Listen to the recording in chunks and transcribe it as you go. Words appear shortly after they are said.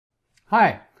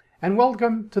Hi, and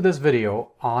welcome to this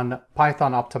video on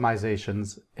Python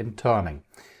optimizations in Interning.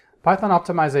 Python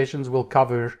optimizations we'll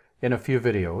cover in a few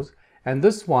videos, and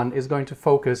this one is going to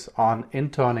focus on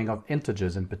interning of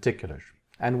integers in particular,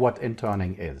 and what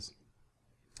interning is.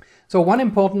 So one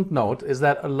important note is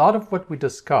that a lot of what we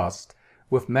discussed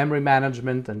with memory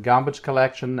management and garbage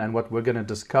collection, and what we're going to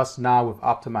discuss now with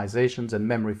optimizations and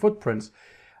memory footprints,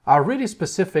 are really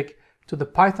specific to the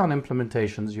Python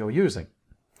implementations you're using.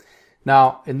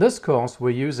 Now, in this course, we're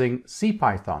using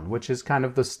CPython, which is kind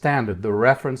of the standard, the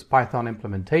reference Python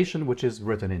implementation, which is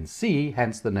written in C,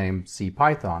 hence the name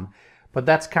CPython, but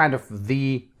that's kind of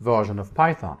the version of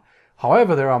Python.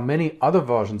 However, there are many other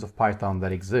versions of Python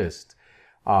that exist.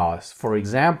 For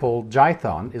example,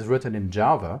 Jython is written in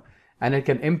Java, and it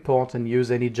can import and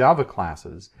use any Java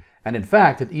classes. And in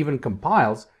fact, it even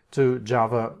compiles to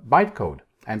Java bytecode,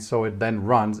 and so it then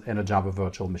runs in a Java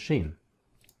virtual machine.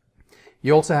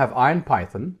 You also have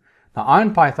IronPython. Now,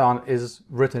 IronPython is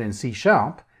written in C#,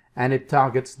 and it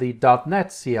targets the .NET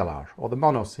CLR, or the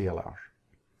Mono CLR.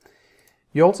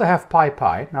 You also have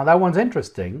PyPy. Now, that one's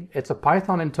interesting. It's a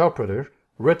Python interpreter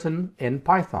written in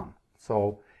Python.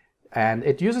 And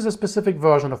it uses a specific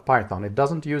version of Python. It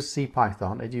doesn't use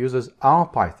CPython. It uses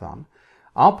RPython.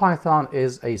 RPython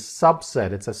is a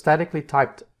subset. It's a statically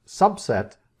typed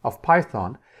subset of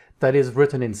Python that is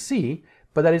written in C,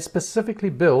 but that is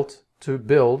specifically built to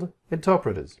build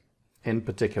interpreters, in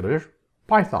particular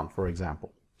Python, for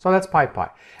example. So that's PyPy.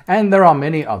 And there are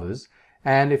many others.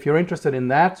 And if you're interested in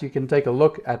that, you can take a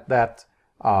look at that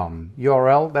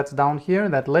URL that's down here,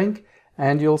 that link,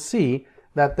 and you'll see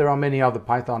that there are many other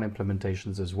Python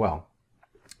implementations as well.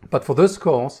 But for this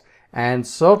course, and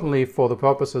certainly for the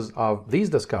purposes of these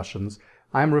discussions,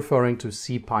 I'm referring to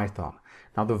CPython.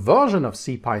 Now, the version of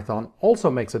CPython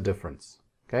also makes a difference.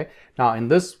 Okay. Now, in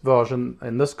this version,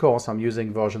 in this course, I'm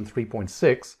using version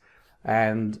 3.6,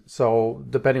 and so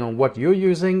depending on what you're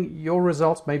using, your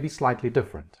results may be slightly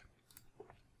different.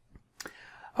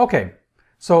 Okay,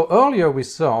 so earlier we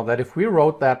saw that if we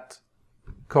wrote that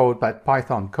code, that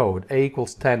Python code, a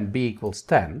equals 10, b equals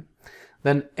 10,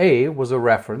 then a was a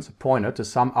reference, a pointer to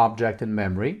some object in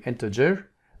memory, integer,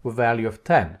 with value of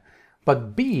 10.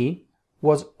 But b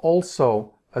was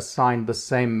also assigned the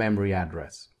same memory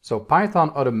address. So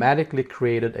Python automatically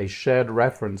created a shared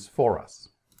reference for us.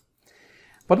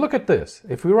 But look at this.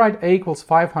 If we write a equals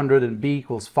 500 and b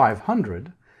equals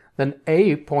 500, then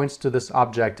a points to this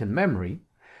object in memory,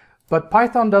 but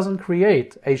Python doesn't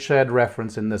create a shared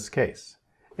reference in this case.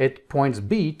 It points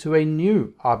b to a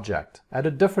new object at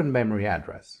a different memory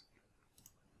address.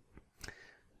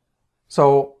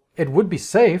 So it would be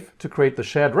safe to create the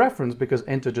shared reference because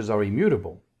integers are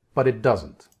immutable, but it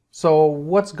doesn't. So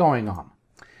what's going on?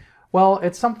 Well,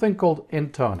 it's something called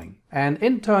interning, and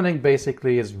interning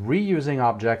basically is reusing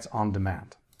objects on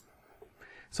demand.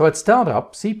 So at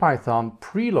startup, CPython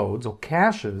preloads or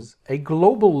caches a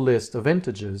global list of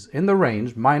integers in the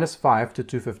range -5 to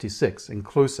 256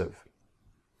 inclusive.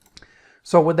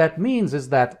 So what that means is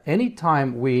that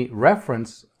anytime we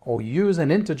reference or use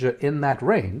an integer in that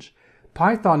range,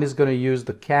 Python is going to use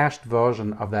the cached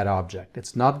version of that object.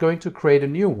 It's not going to create a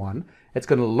new one. It's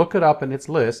going to look it up in its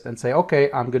list and say,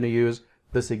 okay, I'm going to use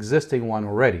this existing one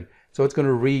already. So it's going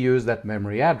to reuse that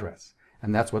memory address.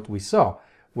 And that's what we saw.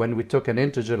 When we took an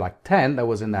integer like 10 that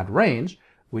was in that range,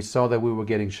 we saw that we were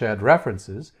getting shared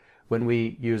references. When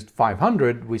we used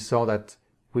 500, we saw that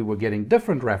we were getting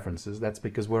different references. That's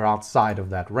because we're outside of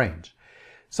that range.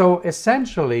 So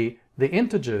essentially, the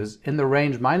integers in the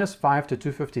range -5 to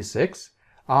 256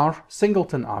 are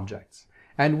singleton objects.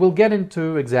 And we'll get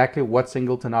into exactly what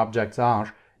singleton objects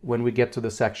are when we get to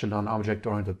the section on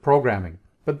object-oriented programming.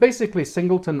 But basically,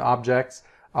 singleton objects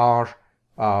are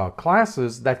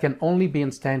classes that can only be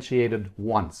instantiated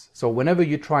once. So whenever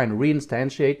you try and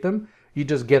reinstantiate them, you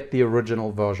just get the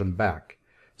original version back.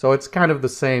 So it's kind of the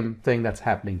same thing that's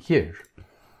happening here.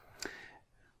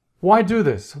 Why do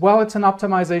this? Well, it's an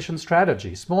optimization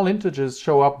strategy. Small integers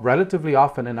show up relatively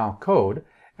often in our code,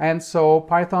 and so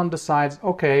Python decides,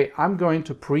 okay, I'm going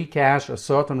to pre-cache a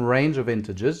certain range of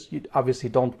integers. You obviously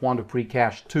don't want to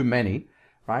pre-cache too many,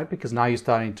 right? Because now you're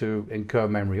starting to incur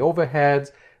memory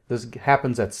overheads. This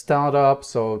happens at startup,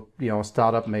 so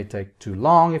startup may take too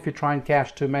long if you try and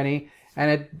cache too many,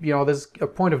 and there's a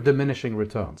point of diminishing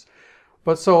returns.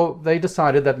 But so they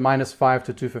decided that -5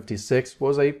 to 256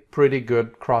 was a pretty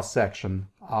good cross-section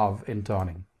of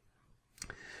interning.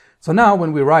 So now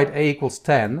when we write a equals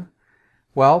 10,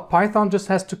 well, Python just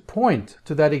has to point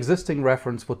to that existing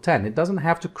reference for 10. It doesn't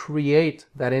have to create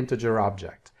that integer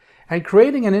object. And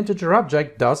creating an integer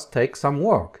object does take some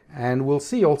work. And we'll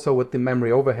see also what the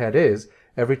memory overhead is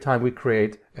every time we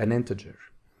create an integer.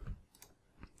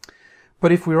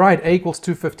 But if we write a equals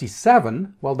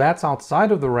 257, well, that's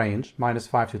outside of the range, minus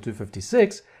 5 to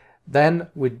 256, then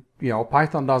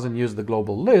Python doesn't use the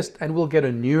global list, and we'll get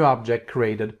a new object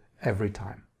created every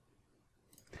time.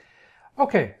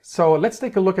 Okay, so let's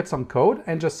take a look at some code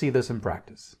and just see this in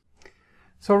practice.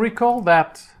 So recall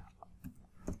that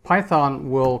Python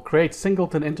will create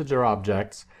singleton integer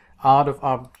objects out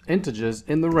of integers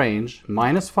in the range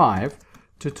minus 5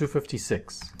 to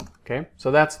 256. Okay, so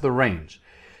that's the range.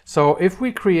 So if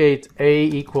we create a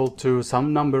equal to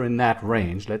some number in that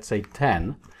range, let's say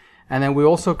 10, and then we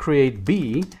also create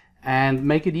b and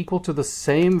make it equal to the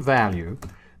same value,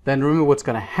 then remember what's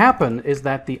going to happen is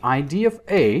that the ID of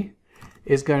a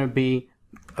is going to be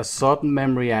a certain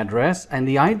memory address, and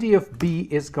the ID of b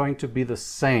is going to be the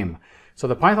same. So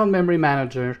the Python Memory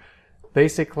Manager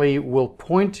basically will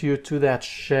point you to that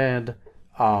shared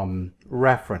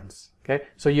reference. Okay,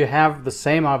 so you have the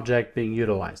same object being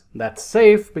utilized. That's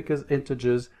safe because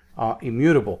integers are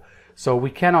immutable. So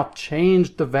we cannot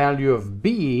change the value of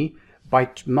b by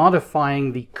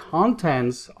modifying the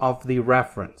contents of the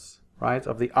reference, right,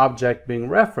 of the object being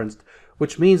referenced,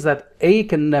 which means that a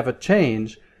can never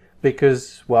change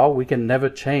because, well, we can never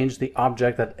change the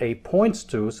object that a points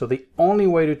to. So the only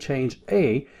way to change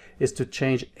a is to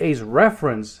change a's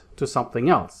reference to something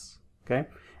else. Okay,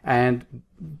 and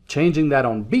changing that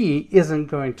on b isn't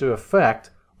going to affect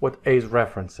what a is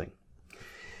referencing.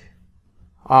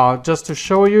 Just to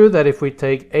show you that if we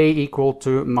take a equal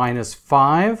to minus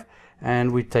 5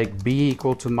 and we take b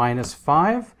equal to minus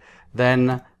 5,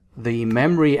 then the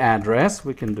memory address,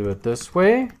 we can do it this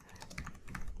way,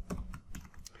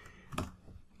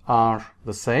 are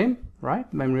the same,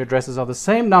 right? Memory addresses are the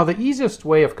same. Now the easiest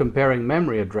way of comparing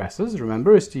memory addresses,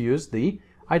 remember, is to use the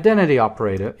identity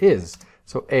operator is.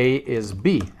 So a is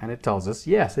b, and it tells us,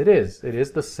 yes, it is. It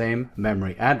is the same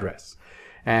memory address.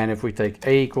 And if we take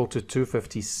a equal to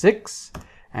 256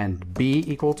 and b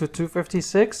equal to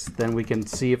 256, then we can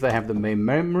see if they have the same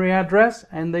memory address,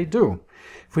 and they do.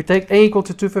 If we take a equal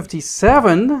to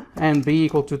 257 and b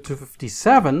equal to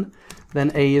 257,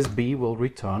 then a is b will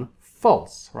return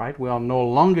false, right? We are no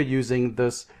longer using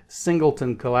this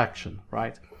singleton collection,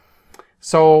 right?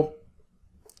 So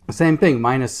same thing,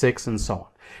 minus 6 and so on.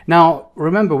 Now,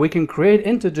 remember, we can create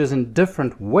integers in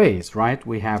different ways, right?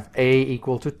 We have a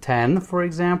equal to 10, for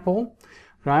example,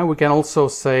 right? We can also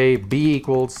say b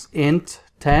equals int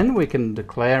 10. We can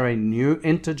declare a new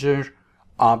integer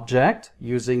object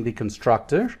using the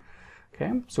constructor,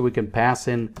 okay? So we can pass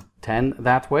in 10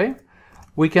 that way.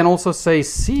 We can also say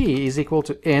c is equal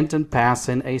to int and pass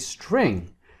in a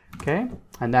string, okay?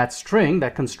 And that string,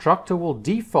 that constructor, will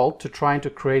default to trying to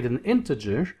create an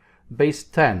integer base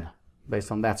 10.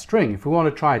 Based on that string. If we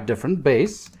want to try a different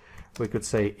base, we could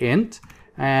say int,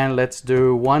 and let's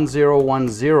do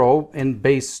 1010 in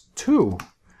base 2,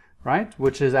 right?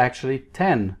 Which is actually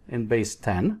 10 in base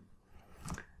 10.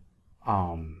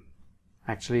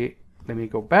 Actually, let me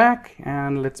go back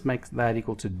and let's make that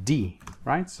equal to d,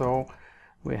 right? So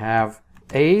we have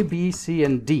a, b, c,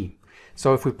 and d.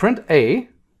 So if we print a,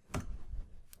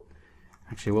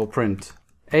 actually we'll print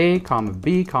a, comma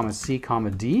b, comma c,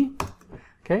 comma d.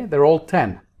 Okay, they're all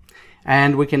 10.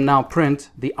 And we can now print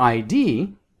the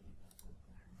ID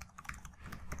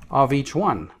of each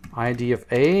one. ID of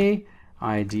A,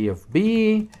 ID of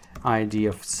B, ID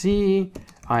of C,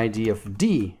 ID of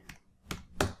D.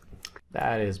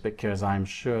 That is because I'm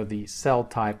sure the cell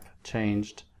type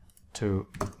changed to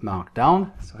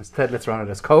Markdown. So instead, let's run it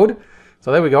as code.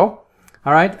 So there we go.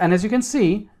 All right, and as you can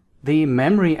see, the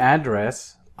memory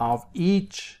address of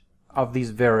each of these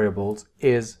variables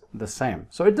is the same.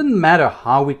 So it didn't matter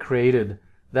how we created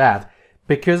that,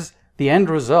 because the end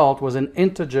result was an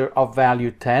integer of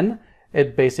value 10.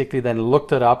 It basically then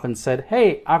looked it up and said,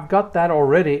 hey, I've got that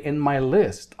already in my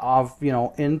list of,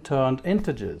 interned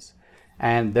integers.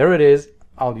 And there it is.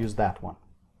 I'll use that one.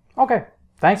 Okay,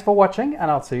 thanks for watching,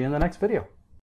 and I'll see you in the next video.